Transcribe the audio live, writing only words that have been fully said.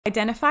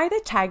Identify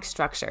the tag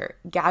structure.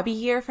 Gabby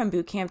here from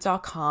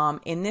bootcamp.com.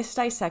 In this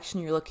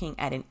dissection, you're looking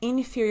at an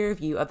inferior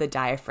view of the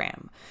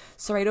diaphragm.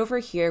 So right over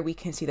here, we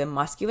can see the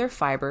muscular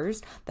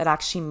fibers that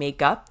actually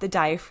make up the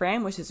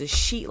diaphragm, which is a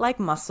sheet-like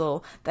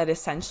muscle that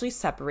essentially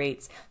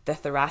separates the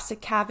thoracic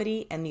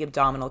cavity and the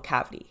abdominal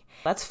cavity.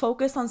 Let's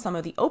focus on some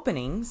of the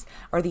openings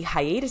or the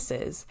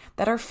hiatuses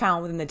that are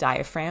found within the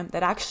diaphragm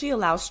that actually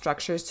allow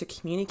structures to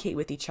communicate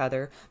with each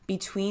other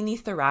between the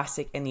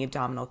thoracic and the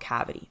abdominal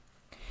cavity.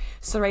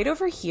 So right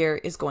over here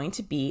is going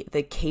to be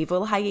the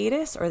caval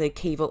hiatus or the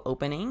caval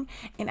opening.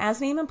 And as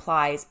the name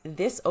implies,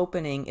 this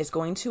opening is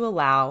going to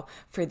allow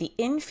for the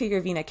inferior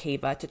vena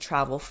cava to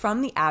travel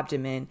from the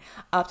abdomen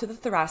up to the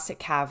thoracic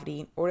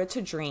cavity in order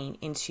to drain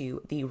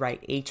into the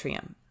right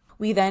atrium.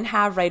 We then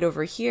have right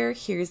over here,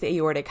 here's the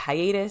aortic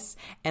hiatus,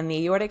 and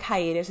the aortic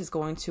hiatus is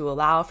going to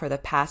allow for the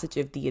passage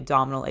of the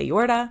abdominal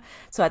aorta.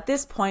 So at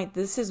this point,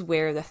 this is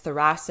where the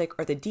thoracic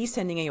or the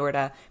descending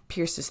aorta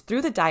pierces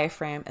through the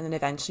diaphragm and then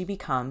eventually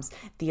becomes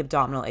the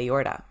abdominal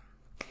aorta.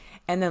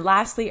 And then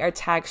lastly, our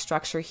tag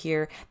structure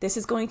here, this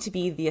is going to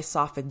be the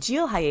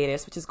esophageal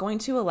hiatus, which is going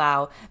to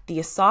allow the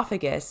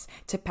esophagus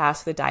to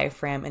pass the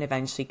diaphragm and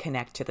eventually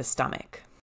connect to the stomach.